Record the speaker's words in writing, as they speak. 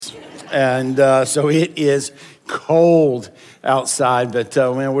And so it is cold outside, but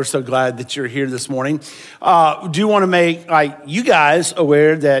man, we're so glad that you're here this morning. Do want to make you guys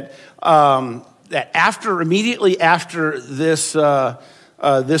aware that immediately after this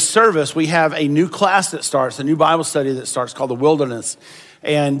this service, we have a new class that starts, a new Bible study that starts called The Wilderness,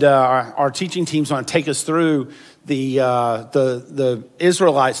 and our teaching team's going to take us through the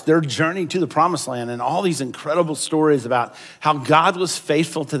Israelites, their journey to the Promised Land, and all these incredible stories about how God was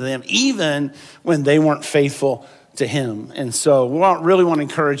faithful to them, even when they weren't faithful to Him. And so we really want to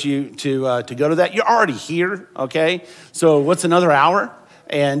encourage you to go to that. You're already here, okay? So what's another hour?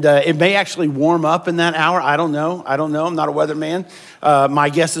 And it may actually warm up in that hour. I don't know. I'm not a weatherman. My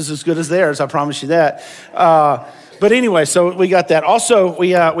guess is as good as theirs. I promise you that. But anyway, so we got that. Also,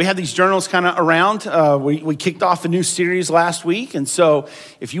 we have these journals kind of around. We kicked off a new series last week. And so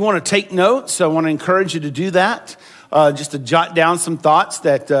if you want to take notes, I want to encourage you to do that. Just to jot down some thoughts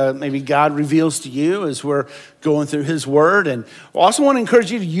that maybe God reveals to you as we're going through His Word. And I also want to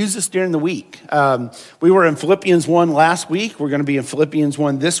encourage you to use this during the week. We were in Philippians 1 last week. We're going to be in Philippians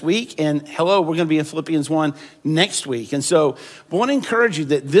 1 this week. And we're going to be in Philippians 1 next week. And so I want to encourage you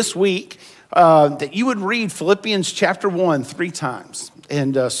that this week, that you would read Philippians chapter 1 3 times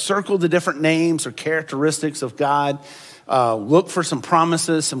and circle the different names or characteristics of God. Look for some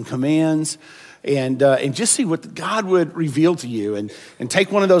promises, some commands, and just see what God would reveal to you. And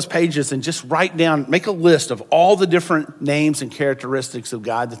take one of those pages and just write down, make a list of all the different names and characteristics of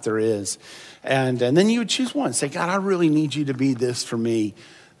God that there is. And then you would choose one. Say, God, I really need you to be this for me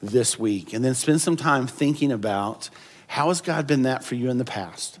this week. And then spend some time thinking about how has God been that for you in the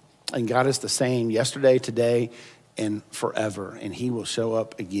past? And God is the same yesterday, today, and forever. And He will show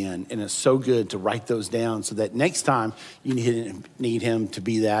up again. And it's so good to write those down so that next time you need Him to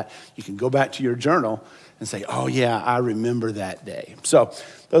be that, you can go back to your journal and say, oh yeah, I remember that day. So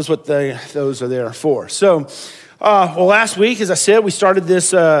those are there for. So, last week, as I said, we started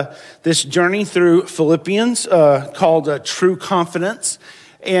this journey through Philippians called True Confidence.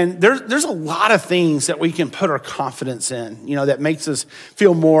 And there's a lot of things that we can put our confidence in, that makes us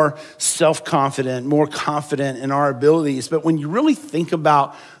feel more self-confident, more confident in our abilities. But when you really think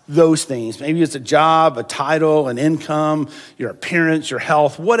about those things, maybe it's a job, a title, an income, your appearance, your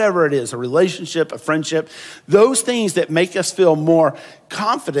health, whatever it is, a relationship, a friendship, those things that make us feel more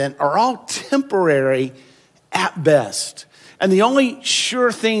confident are all temporary at best. And the only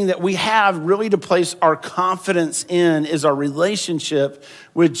sure thing that we have really to place our confidence in is our relationship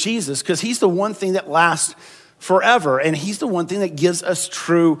with Jesus, because He's the one thing that lasts forever. And He's the one thing that gives us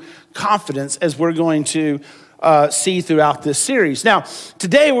true confidence, as we're going to see throughout this series. Now,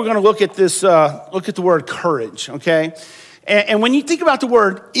 today we're going to look at the word courage, okay? And when you think about the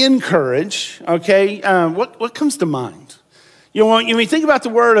word encourage, okay, what comes to mind? When you think about the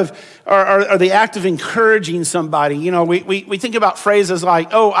word or the act of encouraging somebody, we think about phrases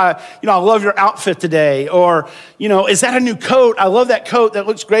like, I love your outfit today, or, is that a new coat? I love that coat. That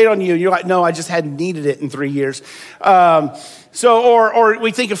looks great on you. You're like, no, I just hadn't needed it in 3 years. Or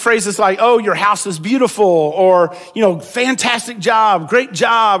we think of phrases like, your house is beautiful, or, fantastic job, great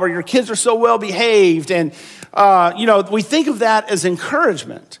job, or your kids are so well behaved. And, we think of that as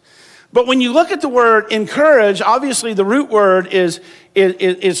encouragement. But when you look at the word encourage, obviously the root word is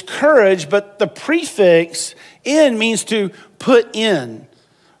courage, but the prefix in means to put in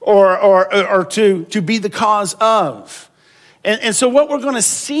or to be the cause of. And so what we're going to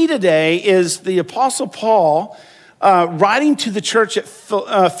see today is the Apostle Paul writing to the church at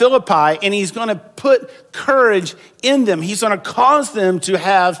Philippi, and he's going to put courage in them. He's going to cause them to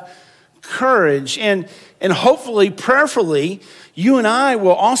have courage. And hopefully, prayerfully, you and I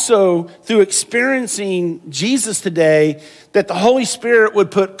will also, through experiencing Jesus today, that the Holy Spirit would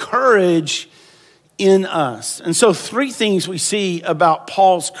put courage in us. And so 3 things we see about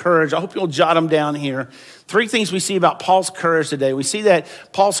Paul's courage. I hope you'll jot them down here. 3 things we see about Paul's courage today. We see that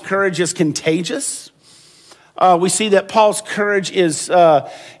Paul's courage is contagious. We see that Paul's courage is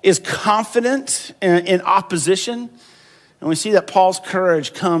confident in opposition. And we see that Paul's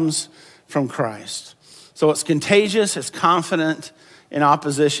courage comes from Christ. So it's contagious, it's confident in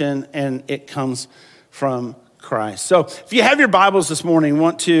opposition, and it comes from Christ. So if you have your Bibles this morning, I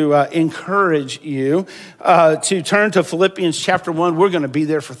want to encourage you to turn to Philippians chapter 1. We're going to be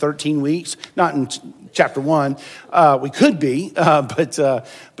there for 13 weeks, not in chapter 1. We could be, but the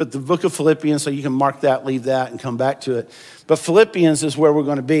book of Philippians, so you can mark that, leave that, and come back to it. But Philippians is where we're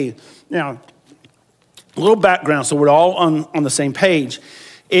going to be. Now, a little background so we're all on the same page.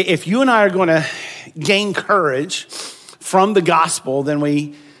 If you and I are going to gain courage from the gospel,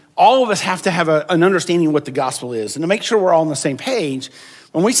 then all of us have to have an understanding of what the gospel is. And to make sure we're all on the same page,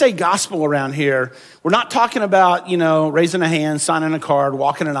 When we say gospel around here, we're not talking about, raising a hand, signing a card,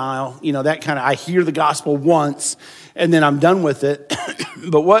 walking an aisle, that kind of, I hear the gospel once and then I'm done with it.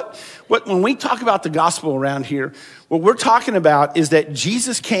 But when we talk about the gospel around here, what we're talking about is that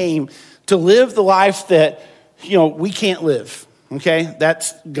Jesus came to live the life that, we can't live, okay?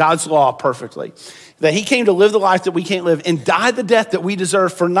 That's God's law perfectly. That he came to live the life that we can't live and die the death that we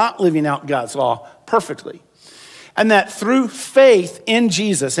deserve for not living out God's law perfectly. And that through faith in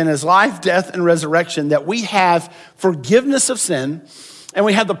Jesus and his life, death, and resurrection, that we have forgiveness of sin and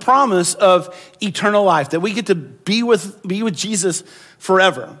we have the promise of eternal life, that we get to be with Jesus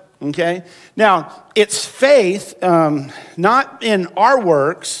forever, okay? Now, it's faith, not in our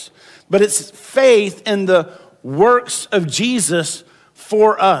works, but it's faith in the works of Jesus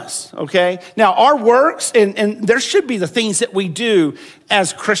for us, okay? Now, our works, and there should be the things that we do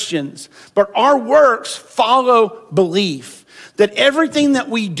as Christians, but our works follow belief. That everything that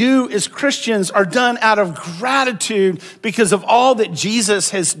we do as Christians are done out of gratitude because of all that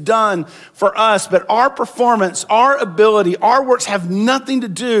Jesus has done for us. But our performance, our ability, our works have nothing to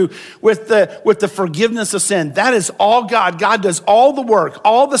do with the forgiveness of sin. That is all God. God does all the work,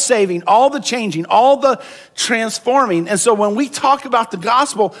 all the saving, all the changing, all the transforming. And so when we talk about the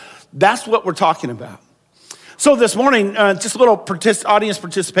gospel, that's what we're talking about. So this morning, just a little audience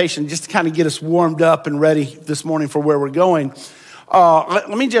participation, just to kind of get us warmed up and ready this morning for where we're going. Let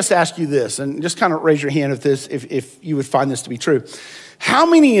me just ask you this, and just kind of raise your hand if you would find this to be true. How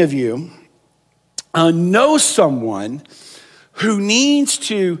many of you know someone who needs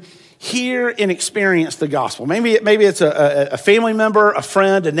to hear and experience the gospel? Maybe it's a family member, a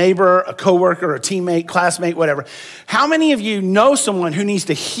friend, a neighbor, a coworker, a teammate, classmate, whatever. How many of you know someone who needs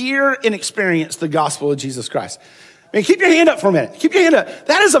to hear and experience the gospel of Jesus Christ? I mean, keep your hand up for a minute. Keep your hand up.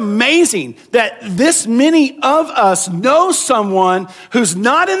 That is amazing that this many of us know someone who's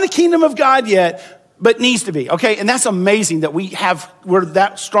not in the kingdom of God yet, but needs to be, okay? And that's amazing that we're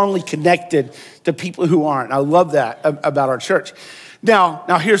that strongly connected to people who aren't. I love that about our church.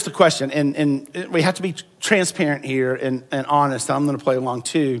 Now here's the question, and we have to be transparent here and honest. I'm going to play along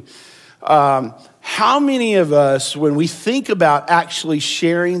too. How many of us, when we think about actually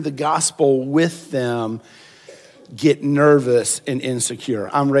sharing the gospel with them, get nervous and insecure?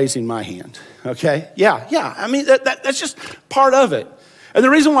 I'm raising my hand, okay? Yeah. I mean, that's just part of it. And the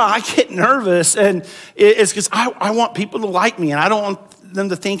reason why I get nervous is because I want people to like me, and I don't want them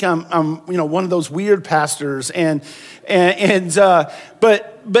to think I'm one of those weird pastors, but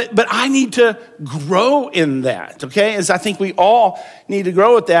I need to grow in that, okay? As I think we all need to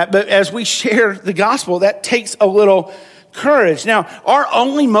grow at that. But as we share the gospel, that takes a little courage. Now, our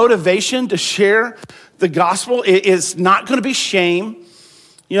only motivation to share the gospel is not going to be shame.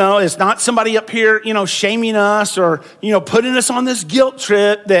 It's not somebody up here, shaming us or, putting us on this guilt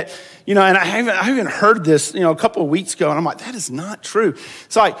trip that, and I even heard this, a couple of weeks ago, and I'm like, that is not true.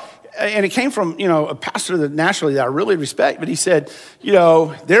 It's like, and it came from, a pastor that nationally that I really respect, but he said,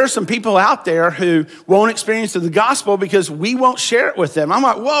 there are some people out there who won't experience the gospel because we won't share it with them. I'm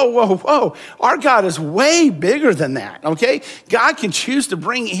like, whoa. Our God is way bigger than that, okay? God can choose to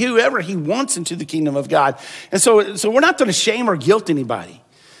bring whoever he wants into the kingdom of God. And so we're not going to shame or guilt anybody,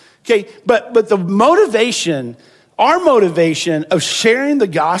 okay? But the motivation, our motivation of sharing the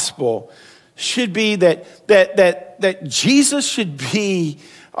gospel should be that Jesus should be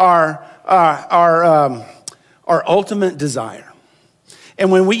our ultimate desire.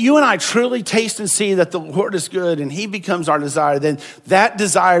 And when you and I truly taste and see that the Lord is good and he becomes our desire, then that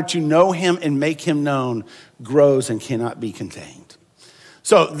desire to know him and make him known grows and cannot be contained.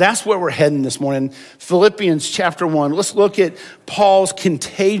 So that's where we're heading this morning. Philippians chapter 1. Let's look at Paul's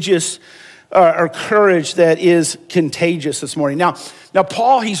contagious or courage that is contagious this morning. Now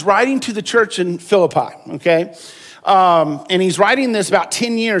Paul, he's writing to the church in Philippi, okay? And he's writing this about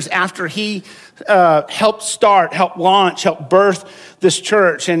 10 years after he helped launch, helped birth this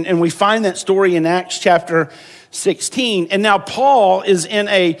church. And we find that story in Acts chapter 16. And now Paul is in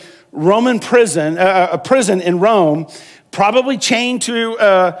a Roman prison, a prison in Rome, probably chained to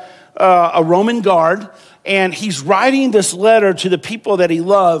a Roman guard. And he's writing this letter to the people that he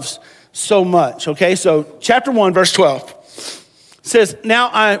loves so much, okay? So chapter 1, verse 12 says, "Now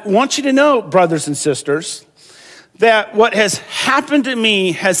I want you to know, brothers and sisters, that what has happened to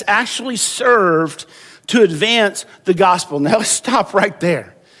me has actually served to advance the gospel." Now let's stop right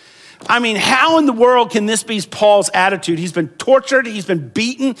there. I mean, how in the world can this be Paul's attitude? He's been tortured, he's been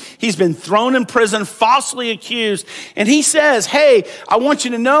beaten, he's been thrown in prison, falsely accused. And he says, hey, I want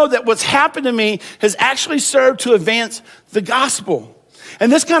you to know that what's happened to me has actually served to advance the gospel.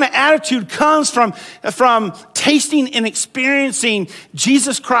 And this kind of attitude comes from tasting and experiencing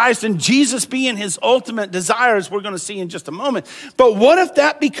Jesus Christ and Jesus being his ultimate desire, as we're going to see in just a moment. But what if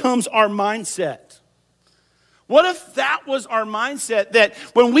that becomes our mindset? What if that was our mindset, that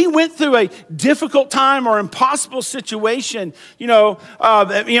when we went through a difficult time or impossible situation,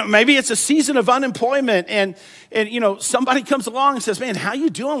 maybe it's a season of unemployment and somebody comes along and says, man, how you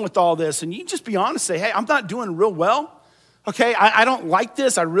doing with all this? And you just be honest, say, hey, I'm not doing real well. Okay, I don't like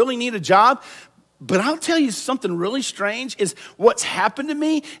this. I really need a job. But I'll tell you something really strange is what's happened to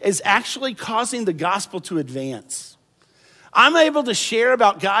me is actually causing the gospel to advance. I'm able to share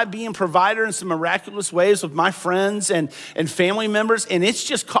about God being provider in some miraculous ways with my friends and family members, and it's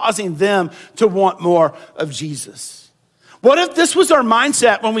just causing them to want more of Jesus. What if this was our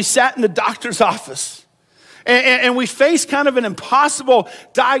mindset when we sat in the doctor's office and we faced kind of an impossible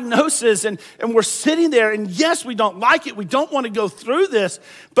diagnosis and we're sitting there, and yes, we don't like it. We don't want to go through this,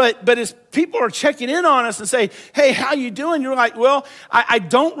 but as people are checking in on us and say, hey, how you doing? You're like, well, I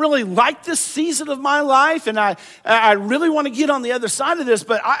don't really like this season of my life, and I really want to get on the other side of this,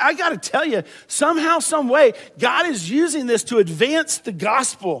 but I got to tell you, somehow, some way, God is using this to advance the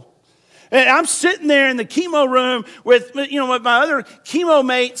gospel. And I'm sitting there in the chemo room with my other chemo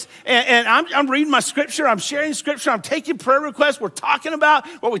mates, and I'm reading my scripture, I'm sharing scripture, I'm taking prayer requests, we're talking about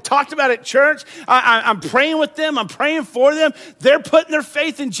what we talked about at church. I'm praying with them, I'm praying for them. They're putting their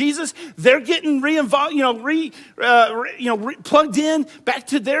faith in Jesus. They're getting re-involved, plugged in back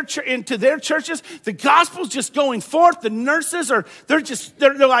to into their churches. The gospel's just going forth. The nurses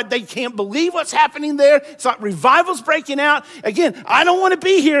they're like, they can't believe what's happening there. It's like revival's breaking out. Again, I don't want to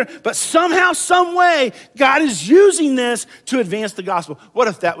be here, but somehow, some way, God is using this to advance the gospel. What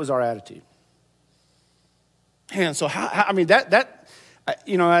if that was our attitude? And so, and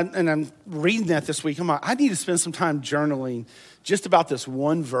I'm reading that this week. I'm like, I need to spend some time journaling just about this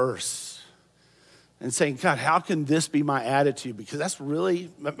one verse and saying, God, how can this be my attitude? Because that's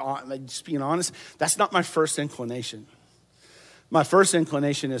really, just being honest, that's not my first inclination. My first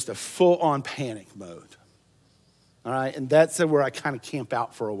inclination is to full-on panic mode. All right, and that's where I kind of camp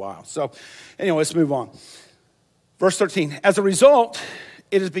out for a while. So anyway, let's move on. Verse 13, as a result,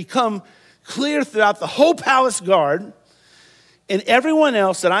 it has become clear throughout the whole palace guard and everyone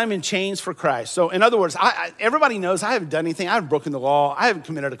else that I'm in chains for Christ. So in other words, everybody knows I haven't done anything. I haven't broken the law. I haven't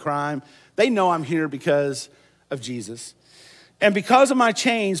committed a crime. They know I'm here because of Jesus. And because of my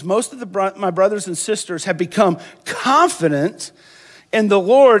chains, most of my brothers and sisters have become confident in the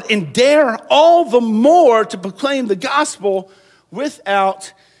Lord and dare all the more to proclaim the gospel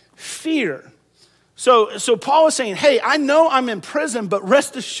without fear. So Paul is saying, hey, I know I'm in prison, but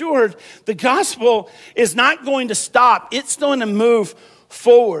rest assured, the gospel is not going to stop. It's going to move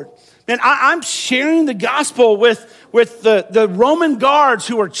forward. And I'm sharing the gospel with the Roman guards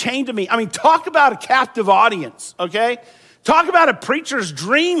who are chained to me. I mean, talk about a captive audience, okay? Talk about a preacher's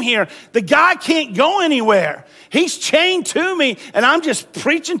dream here. The guy can't go anywhere. He's chained to me, and I'm just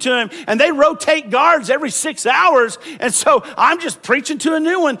preaching to him, and they rotate guards every 6 hours, and so I'm just preaching to a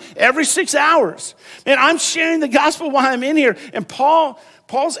new one every 6 hours. And I'm sharing the gospel while I'm in here, and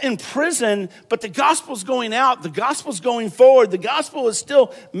Paul's in prison, but the gospel's going out. The gospel's going forward. The gospel is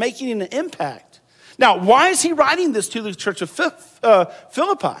still making an impact. Now, why is he writing this to the church of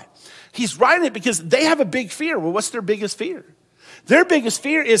Philippi? He's writing it because they have a big fear. Well, what's their biggest fear? Their biggest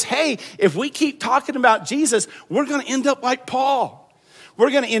fear is, hey, if we keep talking about Jesus, we're going to end up like Paul.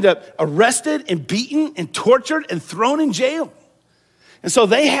 We're going to end up arrested and beaten and tortured and thrown in jail. And so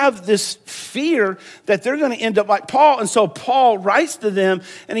they have this fear that they're going to end up like Paul. And so Paul writes to them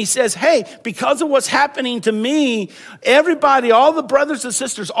and he says, hey, because of what's happening to me, everybody, all the brothers and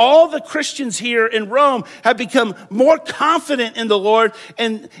sisters, all the Christians here in Rome have become more confident in the Lord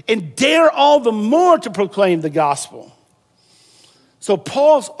and dare all the more to proclaim the gospel. So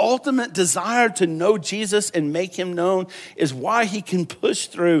Paul's ultimate desire to know Jesus and make him known is why he can push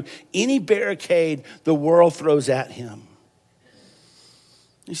through any barricade the world throws at him.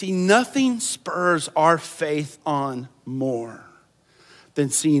 You see, nothing spurs our faith on more than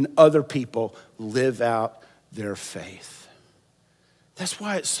seeing other people live out their faith. That's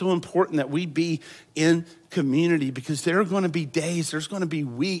why it's so important that we be in community, because there are going to be days, there's going to be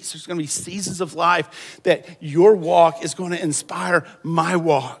weeks, there's going to be seasons of life that your walk is going to inspire my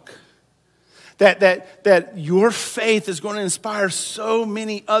walk. That your faith is going to inspire so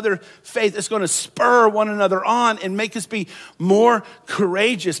many other faith. It's going to spur one another on and make us be more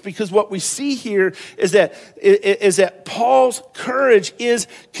courageous. Because what we see here is that Paul's courage is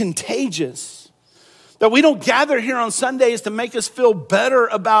contagious. That we don't gather here on Sundays to make us feel better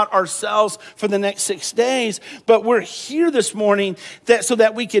about ourselves for the next 6 days, but we're here this morning so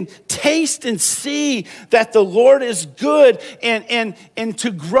that we can taste and see that the Lord is good and to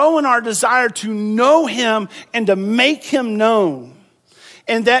grow in our desire to know him and to make him known.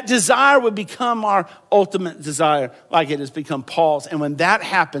 And that desire would become our ultimate desire, like it has become Paul's. And when that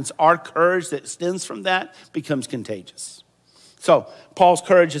happens, our courage that stems from that becomes contagious. So Paul's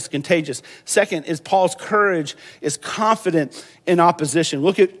courage is contagious. Second is Paul's courage is confident in opposition.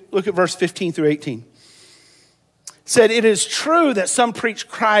 Look at verse 15 through 18. It said, it is true that some preach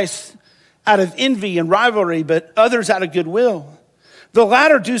Christ out of envy and rivalry, but others out of goodwill. The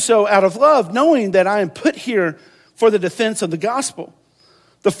latter do so out of love, knowing that I am put here for the defense of the gospel.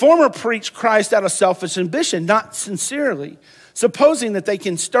 The former preach Christ out of selfish ambition, not sincerely, supposing that they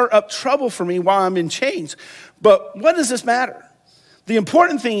can stir up trouble for me while I'm in chains. But what does this matter? The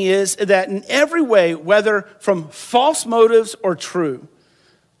important thing is that in every way, whether from false motives or true,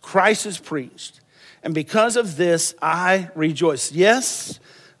 Christ is preached. And because of this, I rejoice. Yes,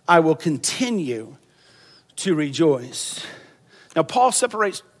 I will continue to rejoice. Now, Paul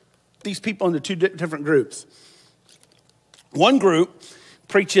separates these people into two different groups. One group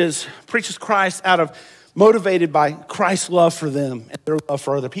preaches Christ motivated by Christ's love for them and their love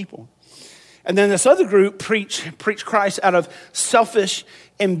for other people. And then this other group preach Christ out of selfish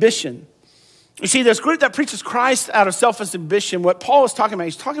ambition. You see, this group that preaches Christ out of selfish ambition, what Paul is talking about,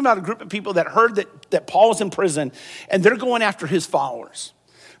 he's talking about a group of people that heard that Paul was in prison, and they're going after his followers.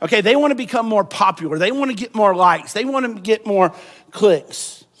 Okay, they want to become more popular. They want to get more likes. They want to get more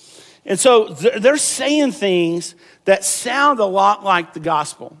clicks. And so they're saying things that sound a lot like the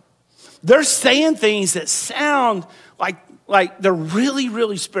gospel. They're saying things that sound like they're really,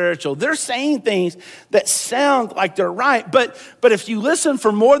 really spiritual. They're saying things that sound like they're right. But if you listen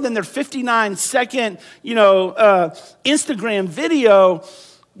for more than their 59-second, Instagram video,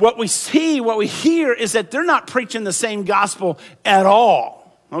 what we hear is that they're not preaching the same gospel at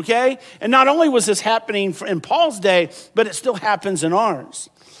all, okay? And not only was this happening in Paul's day, but it still happens in ours.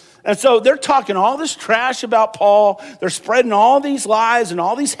 And so they're talking all this trash about Paul. They're spreading all these lies and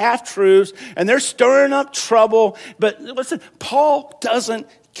all these half-truths, and they're stirring up trouble. But listen, Paul doesn't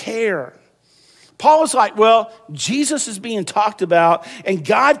care. Paul is like, well, Jesus is being talked about, and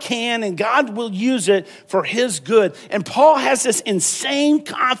God can and God will use it for his good. And Paul has this insane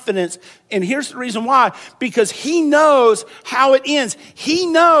confidence, and here's the reason why. Because he knows how it ends. He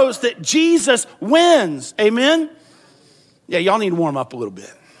knows that Jesus wins. Amen? Yeah, y'all need to warm up a little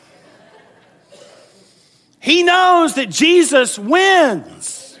bit. He knows that Jesus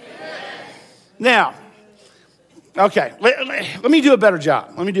wins. Now, okay, let me do a better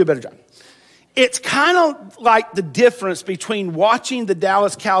job. It's kind of like the difference between watching the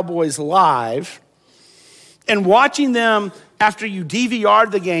Dallas Cowboys live and watching them after you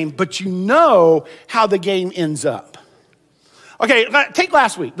DVR'd the game, but you know how the game ends up. Okay, take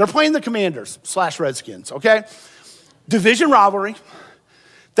last week. They're playing the Commanders / Redskins, okay? Division rivalry.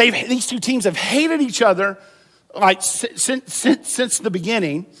 These two teams have hated each other like since the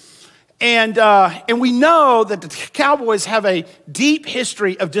beginning. And we know that the Cowboys have a deep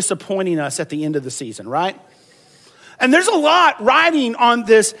history of disappointing us at the end of the season, right? And there's a lot riding on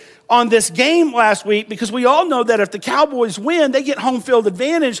this game last week, because we all know that if the Cowboys win, they get home field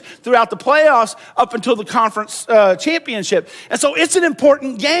advantage throughout the playoffs up until the conference championship. And so it's an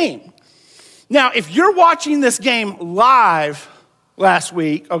important game. Now, if you're watching this game live last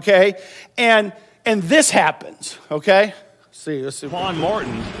week, okay, and this happens, okay? Let's see. Quan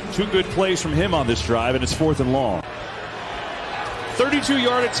Martin, two good plays from him on this drive, and it's 4th and long.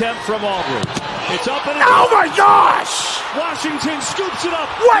 32-yard attempt from Aubrey. It's up and oh my gosh! Washington scoops it up.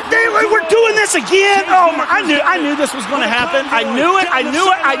 What? We're doing this again? Oh my! I knew this was going to happen. I knew it.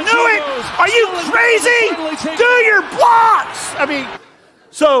 Are you crazy? Do your blocks. I mean,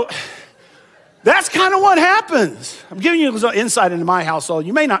 so that's kind of what happens. I'm giving you some insight into my household.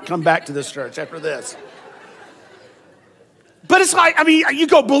 You may not come back to this church after this. But it's like, I mean, you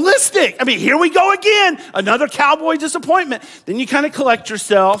go ballistic. I mean, here we go again. Another Cowboy disappointment. Then you kind of collect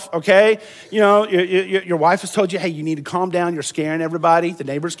yourself, okay? You know, your wife has told you, hey, you need to calm down. You're scaring everybody. The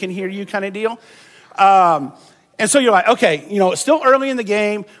neighbors can hear you kind of deal. And so you're like, okay, you know, it's still early in the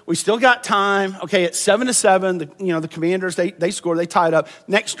game. We still got time. Okay, it's 7-7. The Commanders, they score. They tie it up.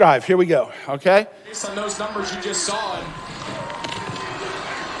 Next drive, here we go, okay? Based on those numbers you just saw.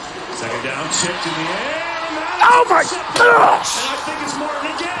 Second down, chipped in the air. Oh my gosh! And I think it's Martin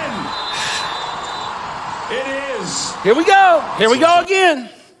again. It is. Here we go again.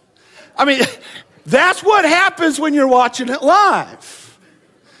 I mean, that's what happens when you're watching it live.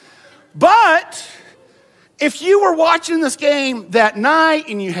 But If you were watching this game that night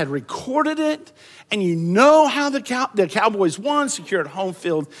and you had recorded it and you know how the Cowboys won, secured home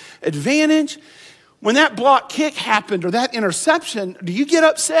field advantage, when that block kick happened or that interception, do you get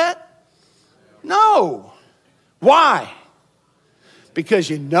upset? No. Why? Because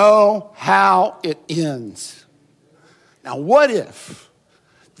you know how it ends. Now, what if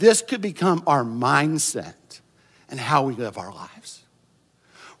this could become our mindset and how we live our lives?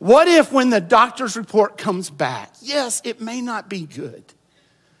 What if when the doctor's report comes back, yes, it may not be good,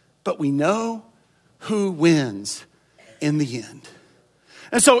 but we know who wins in the end.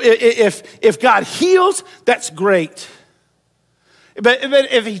 And so if God heals, that's great. But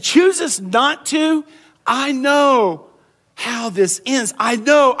if he chooses not to, I know how this ends. I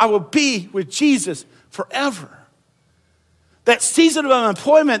know I will be with Jesus forever. That season of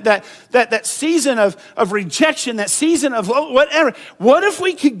unemployment, that season of rejection, that season of whatever. What if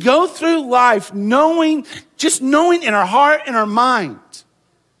we could go through life knowing in our heart and our mind,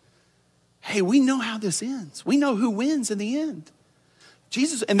 hey, we know how this ends. We know who wins in the end.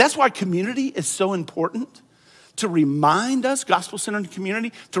 Jesus, and that's why community is so important, to remind us, gospel-centered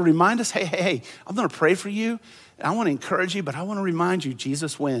community, to remind us, hey, I'm gonna pray for you, and I wanna encourage you, but I wanna remind you,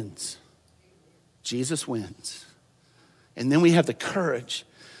 Jesus wins. Jesus wins. And then we have the courage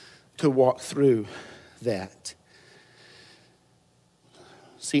to walk through that.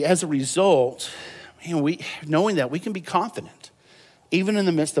 See, as a result, knowing that, we can be confident, even in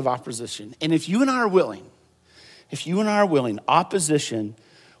the midst of opposition. And if you and I are willing, opposition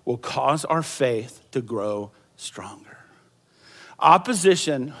will cause our faith to grow stronger.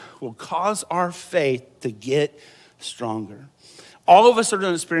 Opposition will cause our faith to get stronger. All of us are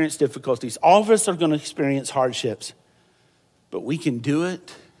going to experience difficulties. All of us are going to experience hardships. But we can do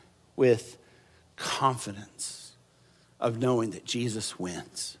it with confidence of knowing that Jesus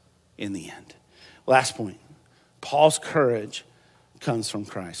wins in the end. Last point, Paul's courage comes from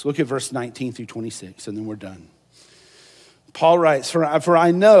Christ. Look at verse 19 through 26, and then we're done. Paul writes, for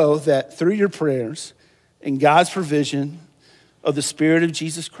I know that through your prayers and God's provision of the Spirit of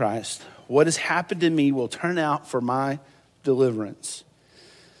Jesus Christ, what has happened to me will turn out for my deliverance.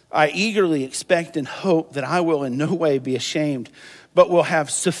 I eagerly expect and hope that I will in no way be ashamed, but will have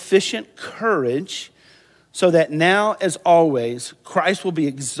sufficient courage so that now, as always, Christ will be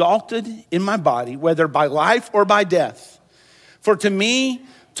exalted in my body, whether by life or by death. For to me,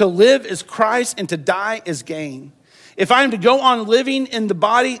 to live is Christ and to die is gain. If I am to go on living in the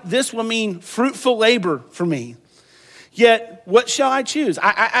body, this will mean fruitful labor for me. Yet, what shall I choose?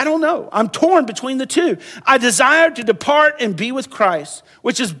 I don't know. I'm torn between the two. I desire to depart and be with Christ,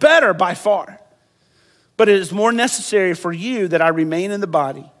 which is better by far. But it is more necessary for you that I remain in the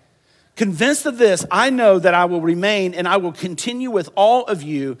body. Convinced of this, I know that I will remain and I will continue with all of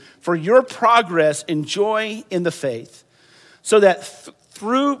you for your progress and joy in the faith, so that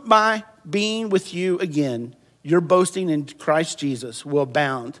through my being with you again, your boasting in Christ Jesus will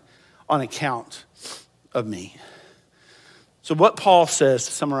abound on account of me. So what Paul says,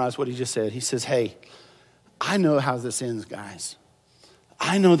 to summarize what he just said, he says, hey, I know how this ends, guys.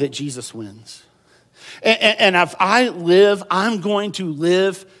 I know that Jesus wins. And if I live, I'm going to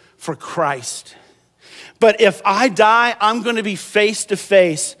live for Christ. But if I die, I'm going to be face to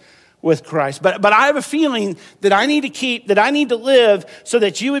face with Christ. But I have a feeling that I need to live so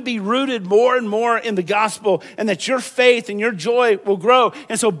that you would be rooted more and more in the gospel and that your faith and your joy will grow.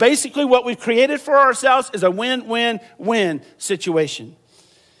 And so basically what we've created for ourselves is a win-win-win situation.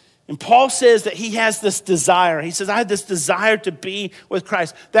 And Paul says that he has this desire. He says, I have this desire to be with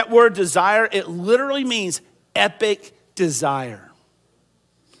Christ. That word desire, it literally means epic desire.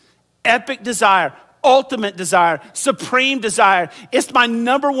 Epic desire. Ultimate desire, supreme desire. It's my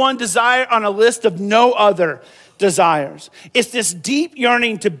number one desire on a list of no other desires. It's this deep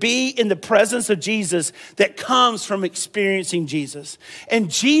yearning to be in the presence of Jesus that comes from experiencing Jesus.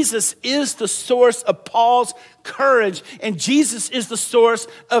 And Jesus is the source of Paul's courage, and Jesus is the source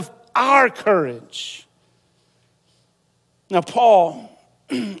of our courage. Now, Paul,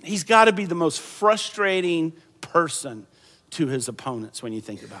 he's got to be the most frustrating person to his opponents when you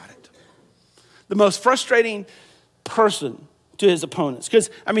think about it. The most frustrating person to his opponents. Because,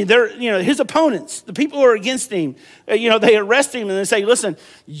 they're, his opponents, the people who are against him, they arrest him and they say, listen,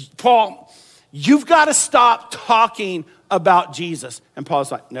 Paul, you've got to stop talking about Jesus. And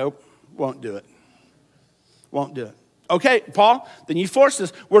Paul's like, nope, won't do it. Won't do it. Okay, Paul, then you force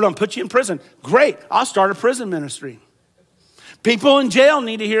this. We're going to put you in prison. Great, I'll start a prison ministry. People in jail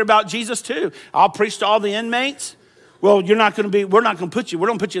need to hear about Jesus too. I'll preach to all the inmates. Well, we're not going to put you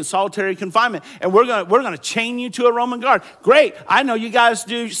in solitary confinement, and we're going to chain you to a Roman guard. Great. I know you guys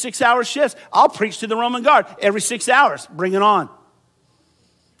do 6-hour shifts. I'll preach to the Roman guard every 6 hours. Bring it on.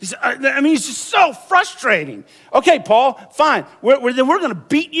 It's just so frustrating. Okay, Paul, fine. We're going to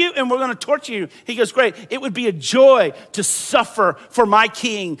beat you and we're going to torture you. He goes, great. It would be a joy to suffer for my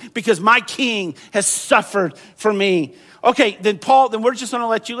king because my king has suffered for me. Okay, then Paul, we're just going to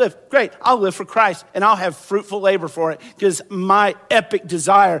let you live. Great, I'll live for Christ and I'll have fruitful labor for it because my epic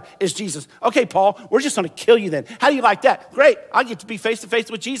desire is Jesus. Okay, Paul, we're just going to kill you then. How do you like that? Great, I get to be face to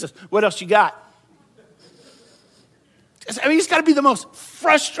face with Jesus. What else you got? He's got to be the most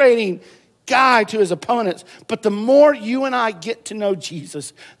frustrating guy to his opponents. But the more you and I get to know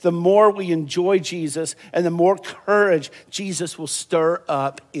Jesus, the more we enjoy Jesus and the more courage Jesus will stir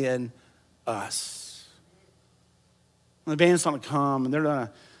up in us. The band's going to come and they're going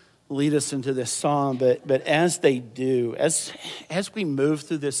to lead us into this song. But as they do, as we move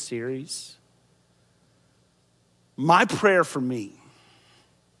through this series, my prayer for me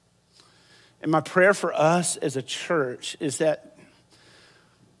and my prayer for us as a church is that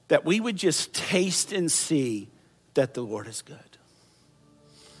we would just taste and see that the Lord is good.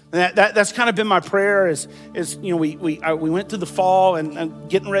 And that's kind of been my prayer is we went through the fall and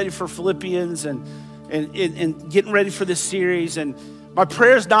getting ready for Philippians and getting ready for this series. And my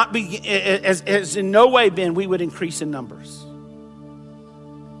prayer has not has in no way been we would increase in numbers.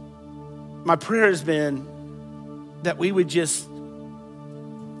 My prayer has been that we would just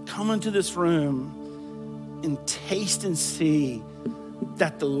come into this room and taste and see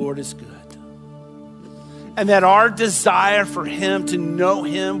that the Lord is good. And that our desire for him, to know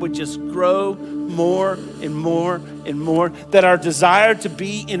him, would just grow more and more and more. That our desire to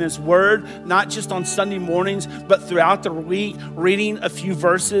be in his word, not just on Sunday mornings, but throughout the week, reading a few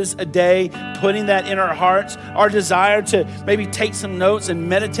verses a day, putting that in our hearts. Our desire to maybe take some notes and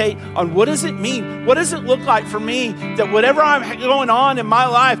meditate on what does it mean? What does it look like for me that whatever I'm going on in my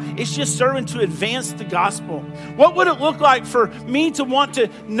life, it's just serving to advance the gospel? What would it look like for me to want to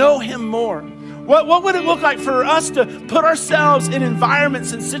know him more? What would it look like for us to put ourselves in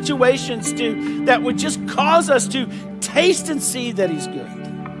environments and situations that would just cause us to taste and see that he's good?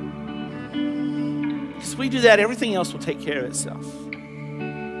 Because we do that, everything else will take care of itself.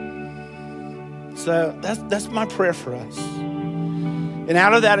 So that's my prayer for us. And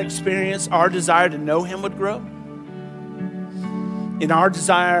out of that experience, our desire to know him would grow. And our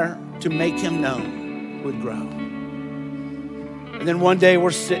desire to make him known would grow. And then one day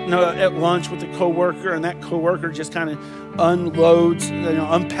we're sitting at lunch with a coworker, and that coworker just kind of unloads,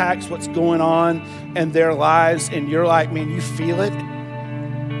 unpacks what's going on in their lives, and you're like, man, you feel it.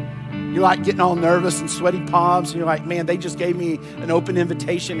 You're like getting all nervous and sweaty palms, and you're like, man, they just gave me an open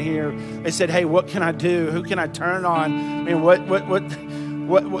invitation here. They said, hey, what can I do? Who can I turn on? Man, what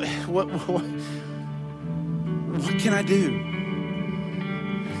can I do?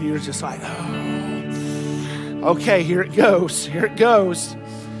 And you're just like, oh. Okay, here it goes.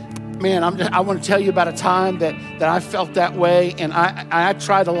 Man, I want to tell you about a time that I felt that way, and I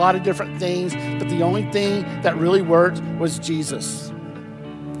tried a lot of different things, but the only thing that really worked was Jesus.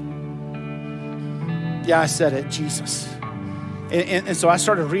 Yeah, I said it, Jesus. And so I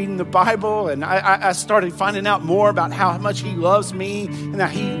started reading the Bible, and I started finding out more about how much he loves me and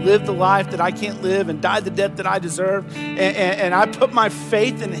that he lived the life that I can't live and died the death that I deserve. And I put my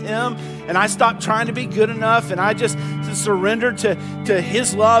faith in him, and I stopped trying to be good enough, and I just surrendered to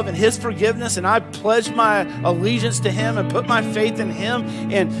his love and his forgiveness, and I pledged my allegiance to him and put my faith in him.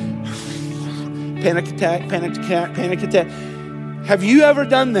 And panic attack. Have you ever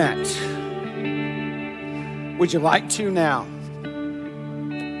done that? Would you like to now?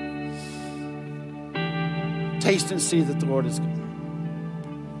 Taste and see that the Lord is good.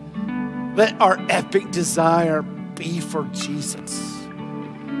 Let our epic desire be for Jesus,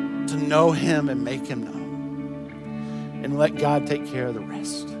 to know him and make him known, and let God take care of the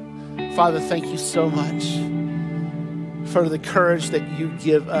rest. Father, thank you so much for the courage that you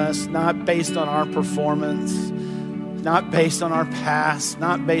give us, not based on our performance, not based on our past,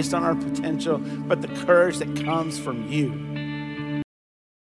 not based on our potential, but the courage that comes from you.